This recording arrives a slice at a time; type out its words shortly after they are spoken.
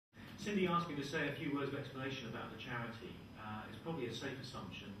Cindy asked me to say a few words of explanation about the charity. It's probably a safe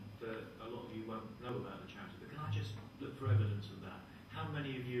assumption that a lot of you won't know about the charity, but can I just look for evidence of that? How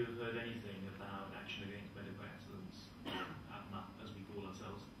many of you have heard anything about Action Against Medical Excellence, APMA, as we call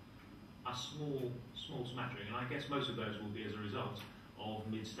ourselves? A small smattering, and I guess most of those will be as a result of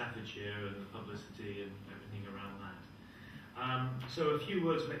Mid Staffordshire and the publicity and everything around that. So a few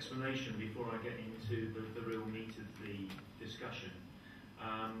words of explanation before I get into the real meat of the discussion.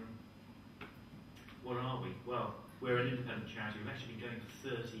 What are we? Well, we're an independent charity. We've actually been going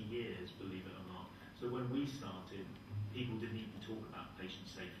for 30 years, believe it or not. So when we started, people didn't even talk about patient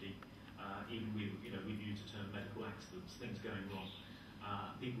safety. Even we used the term medical excellence, things going wrong.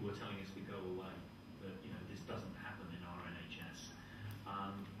 People were telling us to go away, that this doesn't happen in our NHS.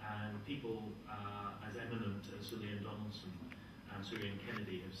 And people as eminent as Sir Ian Donaldson and Sir Ian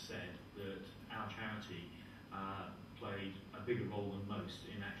Kennedy have said that our charity played a bigger role than most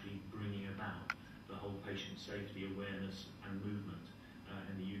in actually bringing about the whole patient safety awareness and movement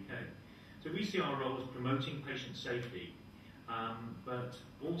in the UK. So we see our role as promoting patient safety, but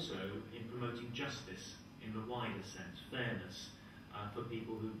also in promoting justice in the wider sense, fairness for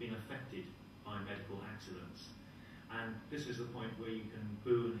people who've been affected by medical accidents. And this is the point where you can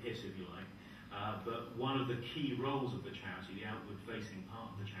boo and hiss if you like, but one of the key roles of the charity, the outward-facing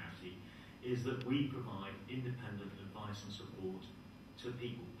part of the charity, is that we provide independent advice and support to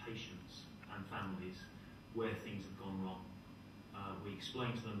people, patients and families, where things have gone wrong. We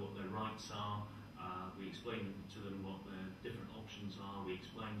explain to them what their rights are, we explain to them what their different options are, we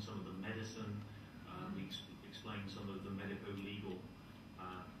explain some of the medicine, we explain some of the medico-legal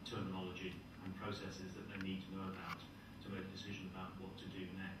terminology and processes that they need to know about to make a decision about what to do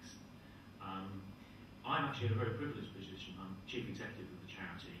next. I'm actually in a very privileged position. I'm Chief Executive of the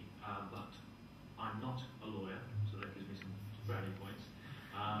charity, but I'm not a lawyer, so that gives me some brownie points.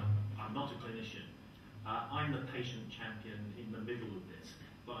 I'm not a clinician. I'm the patient champion in the middle of this,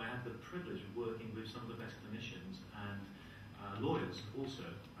 but I have the privilege of working with some of the best clinicians and lawyers also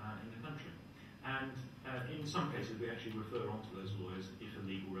in the country. And in some cases we actually refer on to those lawyers if a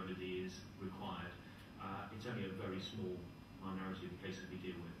legal remedy is required. It's only a very small minority of the cases we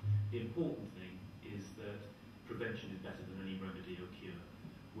deal with. The important thing is that prevention is better than any remedy or cure.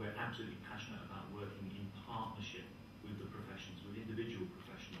 We're absolutely passionate about working in partnership with the professions, with individual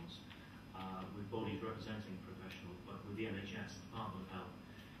professionals, with bodies representing professionals, but with the NHS, the Department of Health,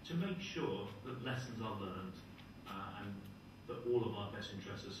 to make sure that lessons are learned and that all of our best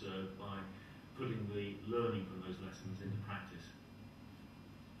interests are served by putting the learning from those lessons into practice.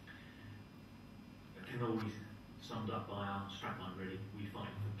 It can all be summed up by our strapline really: we fight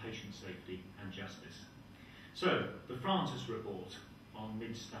for patient safety and justice. So, the Francis report on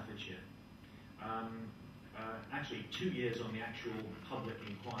Mid Staffordshire. Actually 2 years on the actual public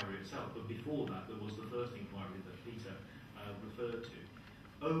inquiry itself, but before that there was the first inquiry that Peter referred to.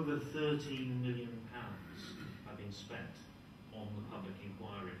 Over £13 million have been spent on the public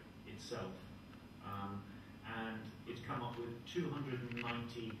inquiry itself, and it's come up with 290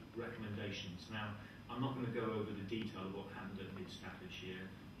 recommendations. Now, I'm not going to go over the detail of what happened at Mid Staffordshire.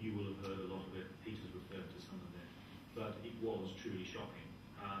 You will have heard a lot of it. Peter's referred to some of it, but it was truly shocking.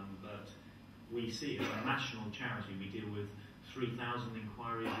 But we see as a national charity, we deal with 3,000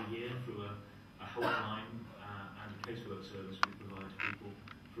 inquiries a year through a helpline and a casework service we provide to people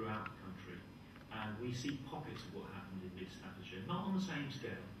throughout the country. And we see pockets of what happened in Mid Staffordshire, not on the same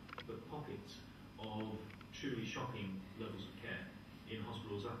scale, but pockets of truly shocking levels of care in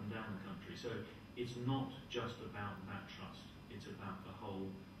hospitals up and down the country. So it's not just about that trust, it's about the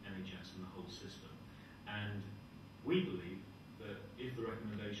whole NHS and the whole system. And we believe that if the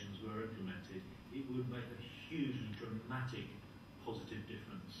recommendations were implemented, it would make a hugely dramatic positive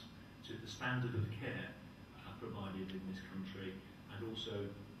difference to the standard of care provided in this country, and also,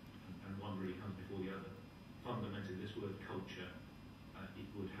 and one really comes before the other, fundamentally this word culture, it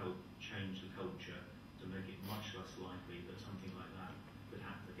would help change the culture to make it much less likely that something like that could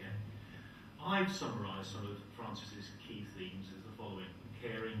happen again. I've summarised some of Francis's key themes as the following: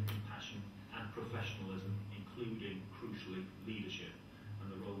 caring, compassion and professionalism, including, crucially, leadership,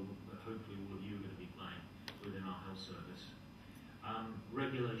 and the role that hopefully all of you are going to be playing within our health service.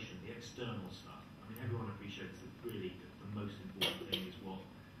 Regulation, the external stuff. I mean, everyone appreciates that really the most important thing is what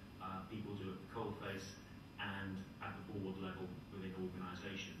people do at the coalface and at the board level within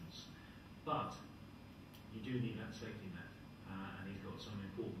organisations. But you do need that safety net, and he's got some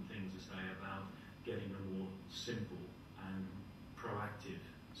important things to say about getting a more simple and proactive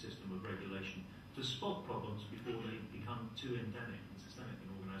system of regulation to spot problems before they become too endemic and systemic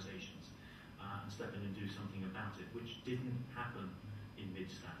in organisations, and step in and do something about it, which didn't happen in Mid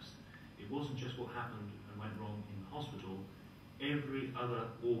Staffs. wasn't just what happened and went wrong in the hospital. Every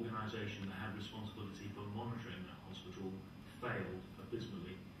other organisation that had responsibility for monitoring that hospital failed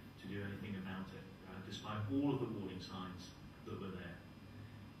abysmally to do anything about it, despite all of the warning signs that were there.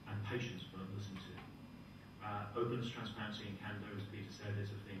 And patients weren't listened to. Openness, transparency and candour, as Peter said, is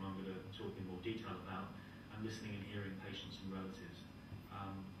a theme I'm going to talk in more detail about, and listening and hearing patients and relatives.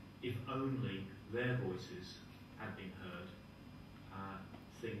 If only their voices had been heard,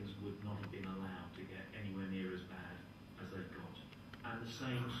 things would not have been allowed to get anywhere near as bad as they got. And the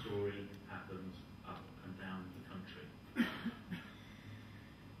same story happens up and down the country.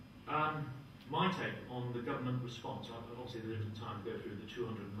 My take on the government response, obviously there isn't time to go through the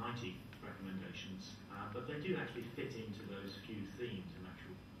 290 recommendations, but they do actually fit into those few themes in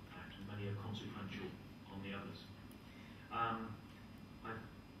actual fact, and many are consequential on the others. I've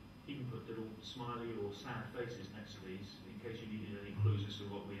even put little smiley or sad faces next to these in case you needed any clues as to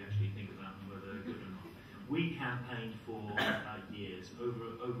what we actually think about and whether they're good or not. We campaigned for years,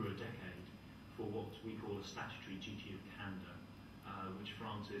 over a decade, for what we call a statutory duty of candour, which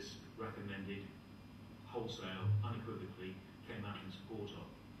Francis recommended wholesale, unequivocally, came out in support of.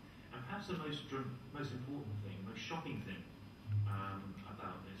 And perhaps the most important thing, most shocking thing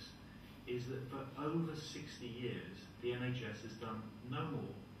about this is that for over 60 years, the NHS has done no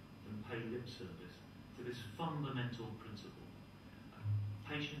more than pay lip service to this fundamental principle.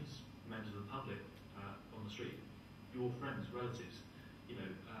 Patients, members of the public on the street, your friends, relatives, if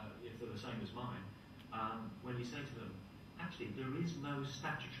they're the same as mine, when you say to them, actually, there is no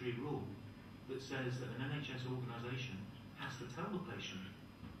statutory rule that says that an NHS organisation has to tell the patient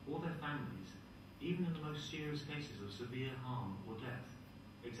or their families, even in the most serious cases of severe harm or death,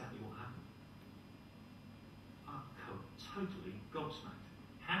 exactly what happened. Totally gobsmacked.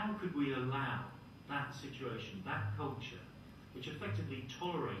 How could we allow that situation, that culture, which effectively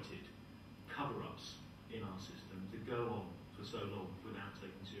tolerated cover-ups in our system, to go on for so long without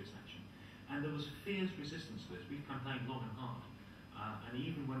taking serious action? And there was fierce resistance to this. We've campaigned long and hard. And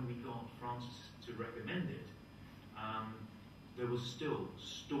even when we got Francis to recommend it, there was still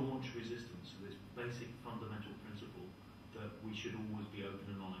staunch resistance to this basic fundamental principle that we should always be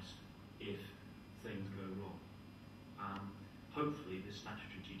open and honest if things go wrong. Hopefully this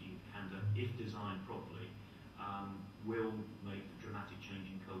statutory duty of candour, if designed properly, will make the dramatic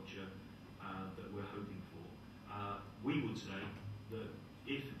change in culture that we're hoping for. We would say that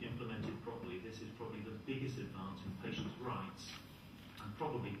if implemented properly, this is probably the biggest advance in patients' rights and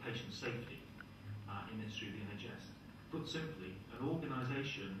probably patient safety in the history of the NHS. Put simply, an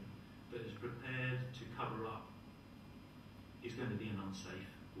organisation that is prepared to cover up is going to be an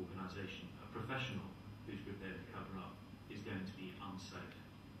unsafe organisation. A professional who's prepared to cover up is going to be unsafe.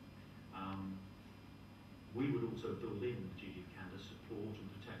 We would also build in the duty of candour, support and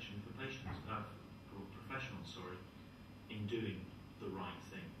protection for patients, for professionals, in doing the right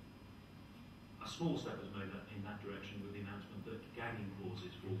thing. A small step was made in that direction with the announcement that gagging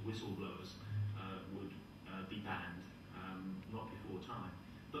clauses for whistleblowers would be banned, not before time.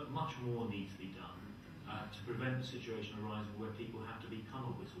 But much more needs to be done to prevent the situation arising where people have to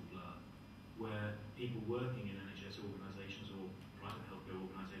become a whistleblower, where people working in NHS organisations or private healthcare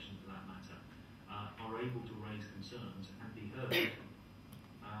organisations for that matter are able to raise concerns and be heard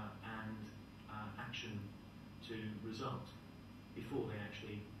and action to result before they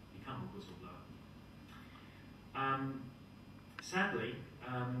actually become a whistleblower. Sadly,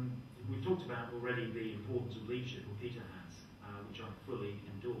 we've talked about already the importance of leadership, or Peter has, which I fully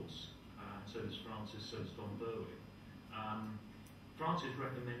endorse. So does Francis, so does Don Berwick. Francis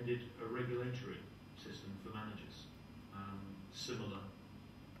recommended a regulatory system for managers, similar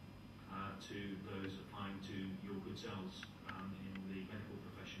to those applying to your good selves in the medical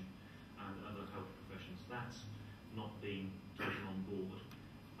profession and other health professions. That's not being taken on board.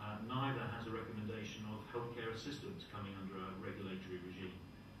 Neither has a recommendation of healthcare assistants coming under a regulatory regime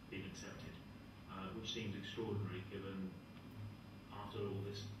being accepted, which seems extraordinary given, after all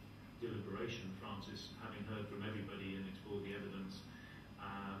this deliberation, Francis, having heard from everybody and explored the evidence,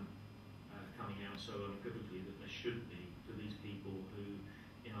 coming out so unequivocally that there should be, for these people who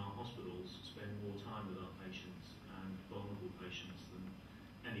in our hospitals spend more time with our patients and vulnerable patients than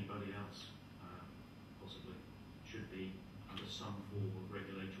anybody else possibly, should be under some form of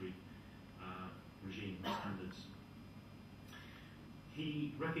regulatory regime standards.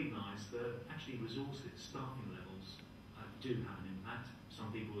 He recognised that actually resources, staffing levels, do have an impact. Some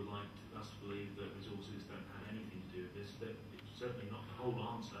people would like us to believe that resources don't have anything to do with this. That it's certainly not the whole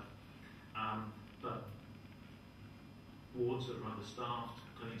answer. But wards that are understaffed,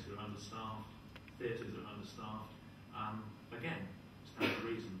 clinics that are understaffed, theatres that are understaffed, again,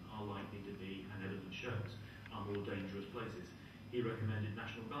 factories are likely to be, and evidence shows, are more dangerous places. He recommended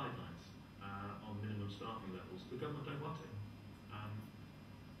national guidelines on minimum staffing levels. The government don't want it.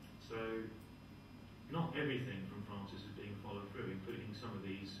 So not everything from Francis is being followed through, including some of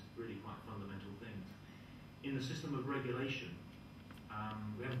these really quite fundamental things. In the system of regulation,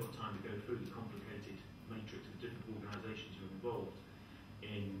 we haven't got time to go through the complicated matrix of different organisations who are involved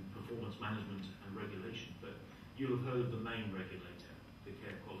in performance management and regulation, but you'll have heard of the main regulator, the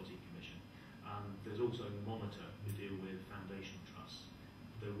Care Quality Commission. There's also Monitor, who deal with foundation trusts.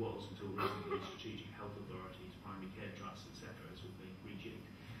 There was, until recently, strategic health authorities, primary care trusts, etc. It's all been rejigged.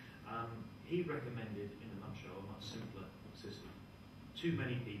 He recommended, in a nutshell, a much simpler system. Too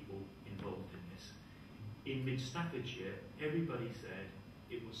many people involved in this. In Mid Staffordshire, everybody said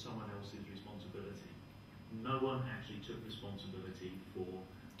it was someone else's responsibility. No one actually took responsibility for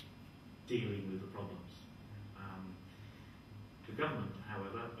dealing with the problems. The government,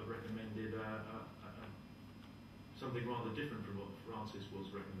 however, recommended something rather different from what Francis was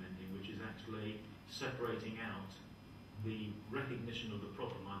recommending, which is actually separating out the recognition of the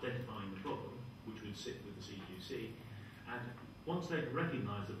problem, identifying the problem, which would sit with the CQC, and once they'd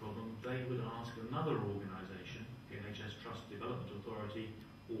recognised the problem, they would ask another organisation, the NHS Trust Development Authority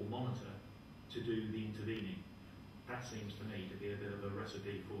or Monitor, to do the intervening. That seems to me to be a bit of a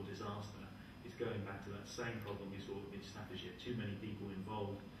recipe for disaster. It's going back to that same problem we saw at Mid Staffordshire, too many people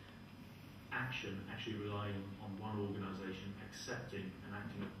involved, action actually relying on one organisation accepting and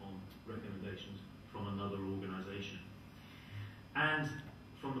acting upon recommendations from another organisation. And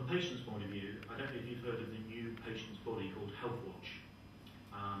from the patient's point of view, I don't know if you've heard of the new patient's body called Health Watch.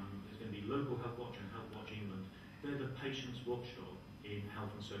 There's going to be local Health Watch and Health Watch England. They're the patient's watchdog in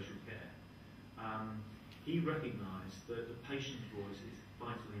health and social care. He recognised that the patient's voice is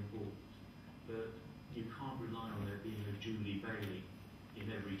vitally important, that you can't rely on there being a Julie Bailey in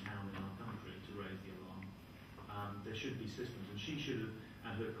every town in our country to raise the alarm. There should be systems, and she should have,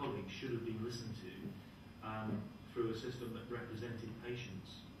 and her colleagues should have been listened to through a system that represented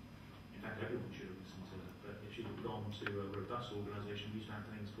patients. In fact, everyone should have listened to her, but it should have gone to a robust organisation. We used to have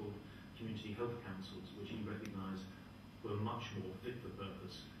things called community health councils, which he recognised were much more fit for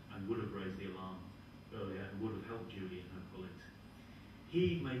purpose and would have raised the alarm earlier and would have helped Julie and her colleagues.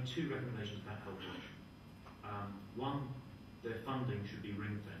 He made two recommendations about Health Watch. One, their funding should be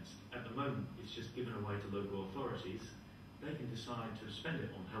ring-fenced. At the moment, it's just given away to local authorities. They can decide to spend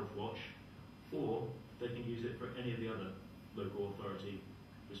it on Health Watch, or they can use it for any of the other local authority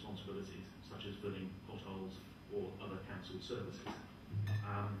responsibilities, such as filling potholes or other council services.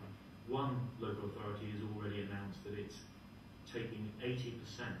 One local authority has already announced that it's taking 80%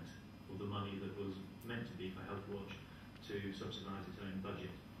 of the money that was meant to be for Health Watch to subsidise its own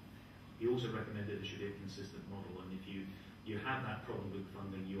budget. He also recommended there should be a consistent model, and if you have that problem with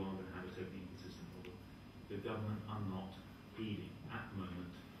funding, you are going to have a totally inconsistent model. The government are not heeding, at the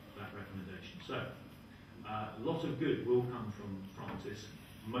moment, that recommendation. So, a lot of good will come from Francis,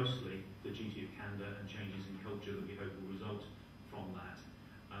 mostly the duty of candour and changes in culture that we hope will result from that.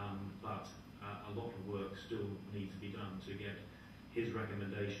 But a lot of work still needs to be done to get his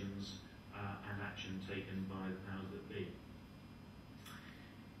recommendations and action taken by the powers that be.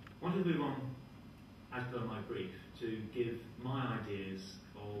 I want to move on, as per my brief, to give my ideas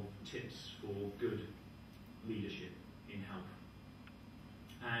of tips for good leadership in health.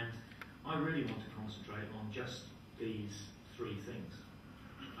 And I really want to concentrate on just these three things.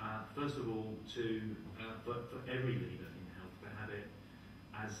 First of all, for every leader in health to have it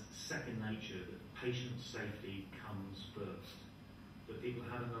as second nature that patient safety comes first, that people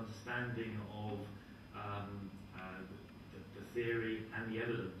have an understanding of the theory and the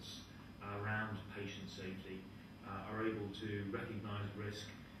evidence around patient safety, are able to recognise risk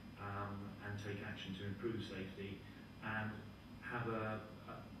and take action to improve safety, and have a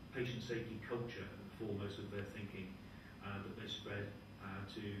patient safety culture at the foremost of their thinking that they spread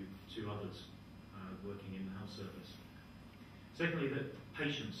to others working in the health service. Secondly, that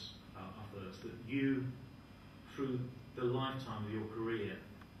patients are first, that you, through the lifetime of your career,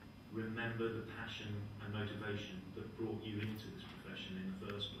 remember the passion and motivation that brought you into this profession in the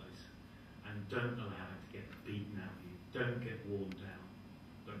first place, and don't allow it to get beaten out of you. Don't get worn down.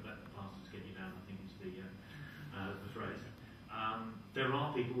 Don't let the bastards get you down, I think is the phrase. There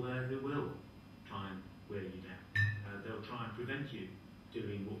are people there who will try and wear you down. They'll try and prevent you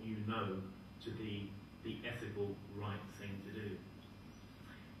doing what you know to be the ethical, right thing to do.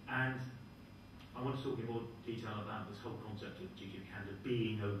 And I want to talk in more detail about this whole concept of duty of candour,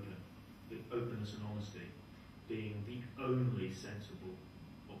 being open, the openness and honesty, being the only sensible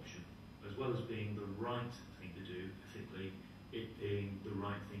option, as well as being the right thing to do, ethically, it being the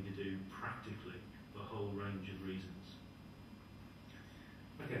right thing to do practically for a whole range of reasons.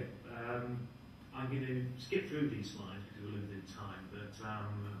 Okay, I'm going to skip through these slides because we're limited time, but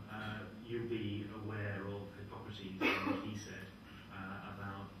you'll be aware of Hippocrates and what he said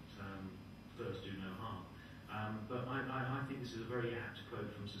about first do no harm. But I think this is a very apt quote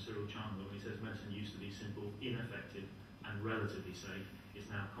from Sir Cyril Chandler when he says medicine used to be simple, ineffective and relatively safe. It's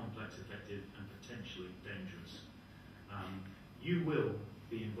now complex, effective and potentially dangerous. You will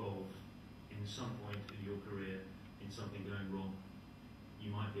be involved in some point in your career in something going wrong.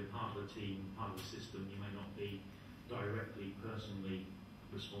 You might be a part of a team, part of a system. You may not be directly, personally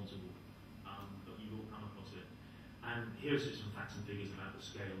responsible, but you will come across it. And here's some facts and figures about the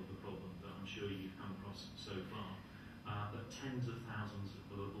scale of the problem that I'm sure you've come across so far. But tens of thousands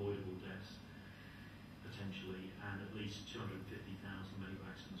of avoidable deaths, potentially, and at least 250,000 medical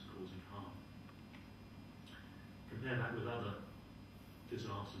accidents causing harm. Compare that with other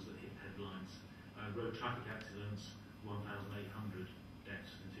disasters that hit headlines. Road traffic accidents, 1,800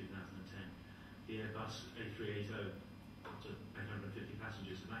 deaths in 2010. The Airbus A380 up to 850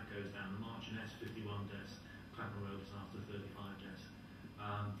 passengers, and that goes down. The March and S 51 deaths. Clapham Road is after 35 deaths.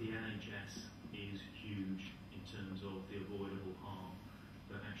 The NHS is huge in terms of the avoidable harm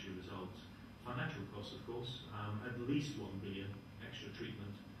that actually results. Financial costs, of course, at least 1 billion extra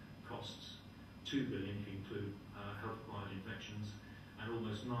treatment costs, 2 billion if you include health-acquired infections, and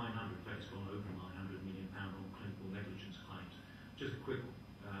almost 900, in fact it's gone over 900 million pound on clinical negligence claims. Just a quick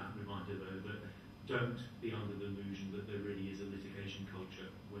reminder though that don't be under the illusion that there really is a litigation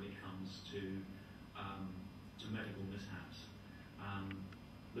culture when it comes to medical mishaps.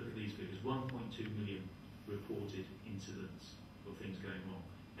 Look at these figures: 1.2 million reported incidents of things going wrong,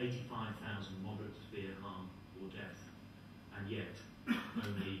 85,000 moderate to severe harm or death, and yet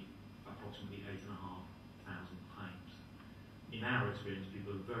only approximately 8,500 claims. In our experience,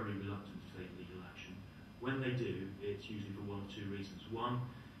 people are very reluctant to take legal action. When they do, it's usually for one of two reasons. One,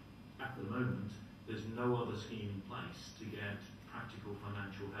 at the moment, there's no other scheme in place to get practical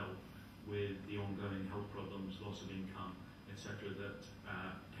financial help with the ongoing health problems, loss of income, etc., that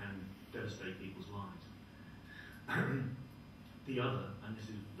can devastate people's lives. The other, and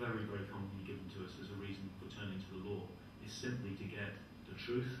this is very, very commonly given to us as a reason for turning to the law, is simply to get the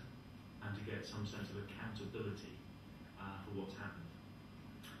truth and to get some sense of accountability for what's happened.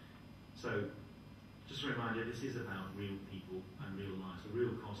 So, just a reminder, this is about real people and real lives. The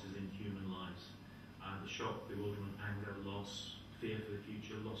real cost is in human lives. The shock, bewilderment, anger, loss, fear for the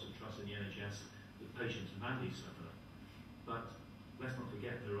future, loss of trust in the NHS, that patients and families suffer. But let's not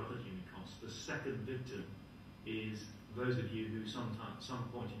forget there are other human costs. The second victim is those of you who some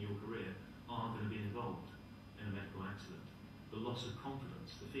point in your career are going to be involved in a medical accident. The loss of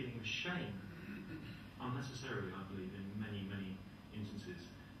confidence, the feeling of shame, unnecessarily, I believe, in many, many instances.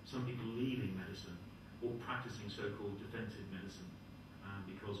 Some people leaving medicine or practicing so-called defensive medicine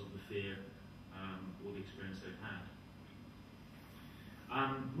because of the fear or the experience they've had.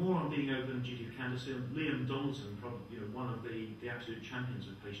 More on being open and duty of candour. So Liam Donaldson, probably one of the absolute champions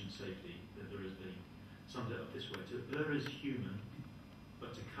of patient safety that there has been, summed it up this way: to err is human,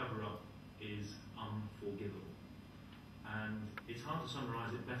 but to cover up is unforgivable. And it's hard to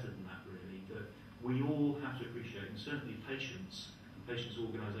summarise it better than that, really, that we all have to appreciate, and certainly patients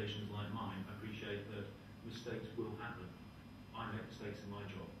organisations like mine appreciate that mistakes will happen. I make mistakes in my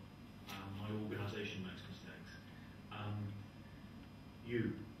job. My organisation makes mistakes.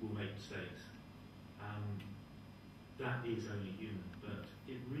 You will make mistakes. That is only human, but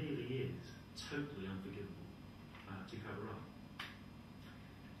it really is totally unforgivable to cover up.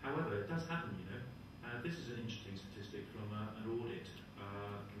 However, it does happen, you know. This is an interesting statistic from an audit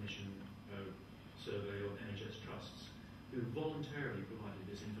commission survey of NHS trusts who voluntarily provided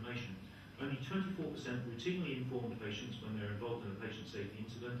this information. Only 24% routinely informed patients when they're involved in a patient safety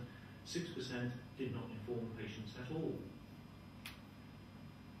incident. 6% did not inform patients at all.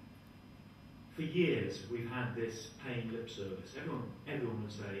 For years, we've had this paying lip service. Everyone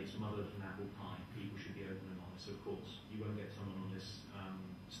would say it's mother than apple pie. People should be open and honest. Of course, you won't get someone on this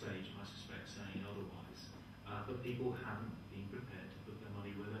stage, I suspect, saying otherwise. But people haven't been prepared to put their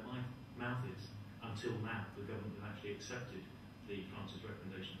money where their mouth is. Until now, the government has actually accepted the Francis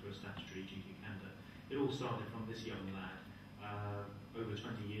recommendation for a statutory duty of candour. It all started from this young lad, over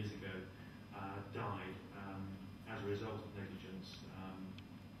 20 years ago, died as a result of negligence.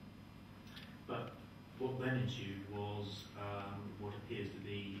 But what then ensued was what appears to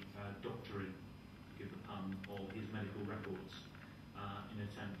be doctoring, to give the pun, of his medical records in an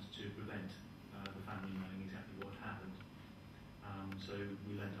attempt to prevent the family knowing exactly what happened. So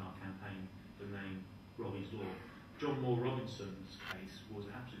we lent our campaign the name Robbie's Law. John Moore Robinson's case was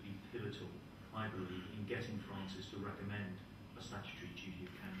absolutely pivotal, I believe, in getting Francis to recommend a statutory duty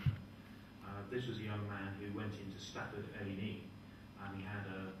of candour. This was a young man who went into Stafford A&E and he had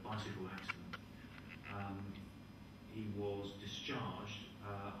a bicycle accident. He was discharged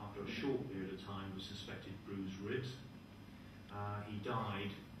after a short period of time with suspected bruised ribs. He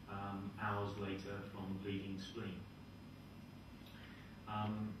died hours later from bleeding spleen.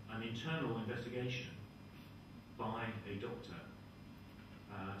 An internal investigation by a doctor,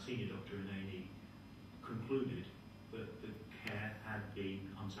 senior doctor in A&E, concluded that the care had been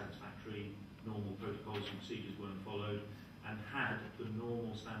unsatisfactory, normal protocols and procedures weren't followed, and had the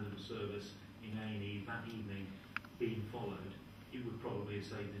normal standard of service in A&E that evening been followed, it would probably have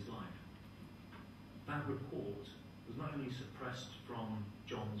saved his life. That report was not only suppressed from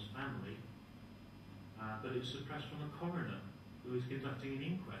John's family, but it was suppressed from the coroner who was conducting an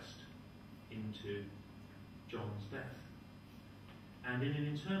inquest into John's death. And in an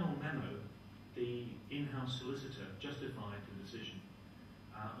internal memo, the in-house solicitor justified the decision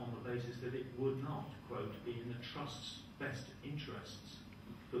on the basis that it would not, quote, be in the trust's best interests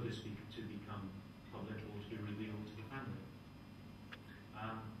for this to become public or to be revealed to the family.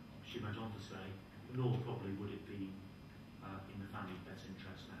 She went on to say, nor probably would it be in the family's best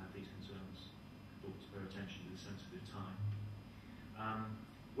interest to have these concerns brought to their attention at this sensitive time.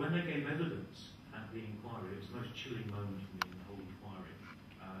 When they gave evidence at the inquiry, it was the most chilling moment for me in the whole inquiry,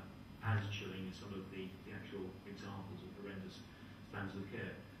 as chilling as some of the actual examples of horrendous standards of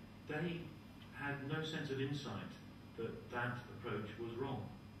care. They had no sense of insight that that approach was wrong.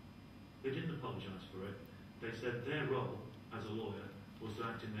 They didn't apologise for it. They said their role as a lawyer was to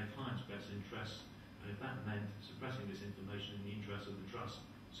act in their client's best interests, and if that meant suppressing this information in the interests of the trust,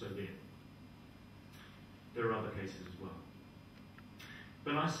 so be it. There are other cases as well.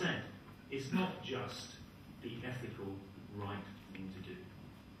 But I said, it's not just the ethical right thing to do.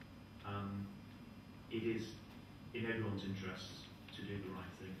 It is in everyone's interests to do the right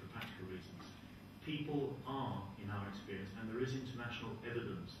thing for practical reasons. People are, in our experience, and there is international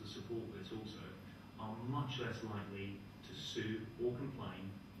evidence to support this also, are much less likely to sue or complain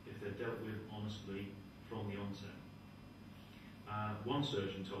if they're dealt with honestly from the onset. One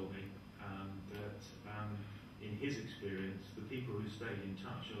surgeon told me that in his experience, the people who stayed in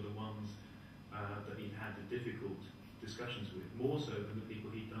touch are the ones that he'd had the difficult discussions with, more so than the people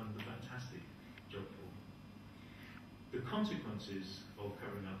he'd done the fantastic job for. The consequences of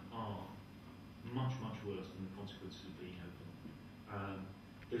covering up are much, much worse than the consequences of being open.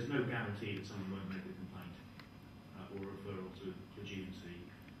 There's no guarantee that someone won't make a complaint or referral to the GMC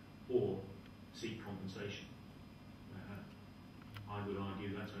or seek compensation. I would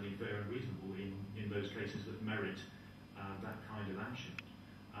argue that's only fair and reasonable in those cases that merit that kind of action.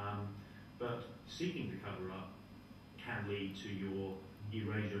 But seeking to cover up can lead to your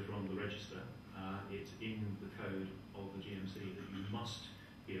erasure from the register. It's in the code of the GMC that you must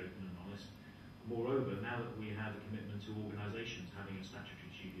be open and honest. Moreover, now that we have a commitment to organisations having a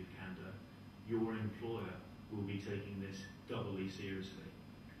statutory duty of candour, your employer will be taking this doubly seriously.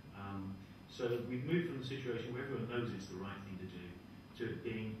 So we've moved from the situation where everyone knows it's the right thing to do to it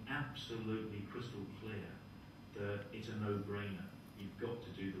being absolutely crystal clear that it's a no-brainer. You've got to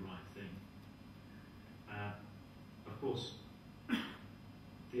do the right thing. Of course,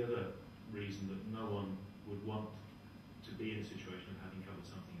 the other reason that no one would want to be in a situation of having covered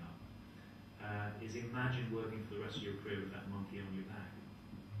something up is imagine working for the rest of your career with that monkey on your back.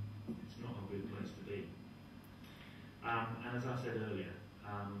 It's not a good place to be. And as I said earlier,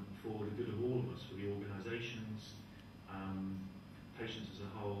 for the good of all of us, for the organisations, patients as a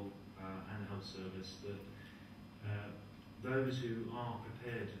whole, and the health service, that those who are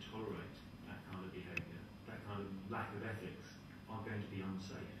prepared to tolerate that kind of behaviour, that kind of lack of ethics, are going to be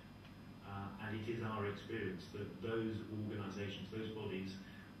unsafe. And it is our experience that those organisations, those bodies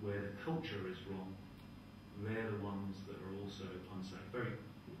where the culture is wrong, they're the ones that are also unsafe. Very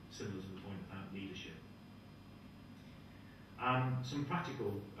similar to the point about leadership. Some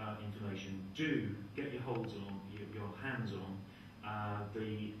practical information. Do get your hands on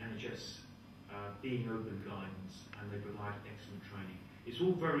the NHS Being Open guidance, and they provide excellent training. It's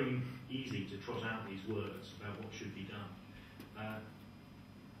all very easy to trot out these words about what should be done.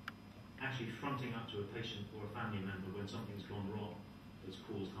 Actually fronting up to a patient or a family member when something's gone wrong that's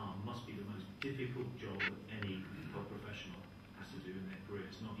caused harm must be the most difficult job that any health professional has to do in their career.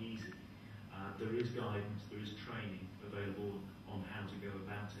 It's not easy. There is guidance, there is training available on how to go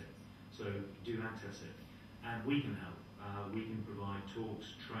about it. So do access it. And we can help. We can provide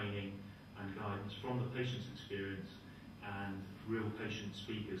talks, training and guidance from the patient's experience and real patient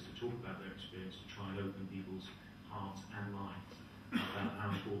speakers to talk about their experience to try and open people's heart and mind about how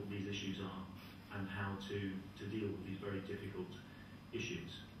important these issues are and how to deal with these very difficult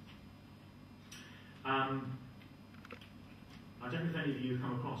issues. I don't know if any of you have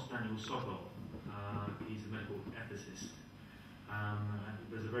come across Daniel Sokol. He's a medical ethicist.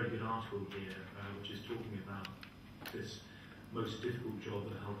 There's a very good article here which is talking about this most difficult job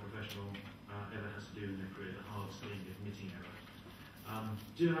that a health professional ever has to do in their career, the hardest thing, admitting error.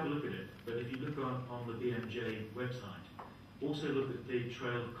 Do have a look at it, but if you look on the BMJ website, also look at the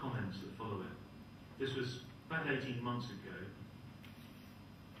trail of comments that follow it. This was about 18 months ago,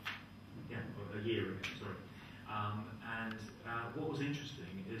 or a year ago, sorry. What was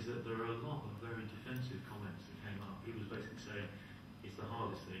interesting is that there are a lot of very defensive comments that came up. People was basically saying, it's the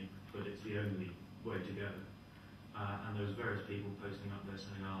hardest thing, but it's the only way to go. And there was various people posting up there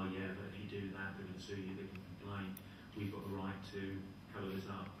saying, oh yeah, but if you do that, they're going to sue you, they can complain, we've got the right to cover this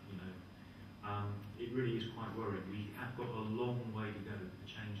up, you know. It really is quite worrying. We have got a long way to go to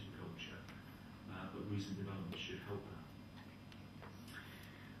change the culture, but recent developments should help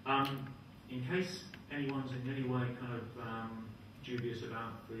that. In case anyone's in any way kind of dubious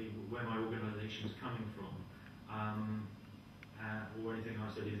about where my organisation is coming from, or anything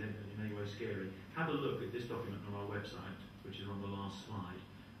I said is in any way scary, have a look at this document on our website, which is on the last slide.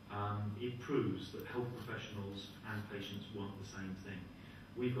 It proves that health professionals and patients want the same thing.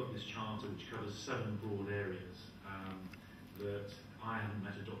 We've got this charter which covers 7 broad areas that I haven't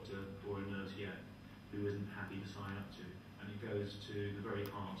met a doctor or a nurse yet who isn't happy to sign up to, and it goes to the very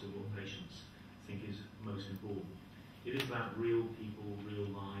heart of what patients think is most important. It is about real people, real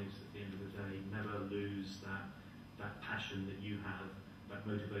lives at the end of the day. Never lose that passion that you have, that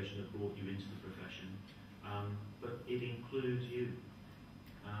motivation that brought you into the profession. But it includes you.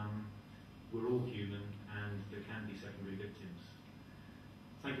 We're all human, and there can be secondary victims.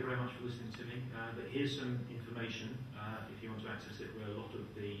 Thank you very much for listening to me. But here's some information, if you want to access it, where a lot of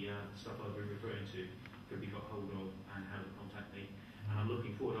the stuff I've been referring to can be got hold of and how to contact me. And I'm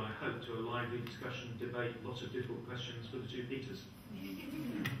looking forward, I hope, to a lively discussion, debate, lots of difficult questions for the two Peters.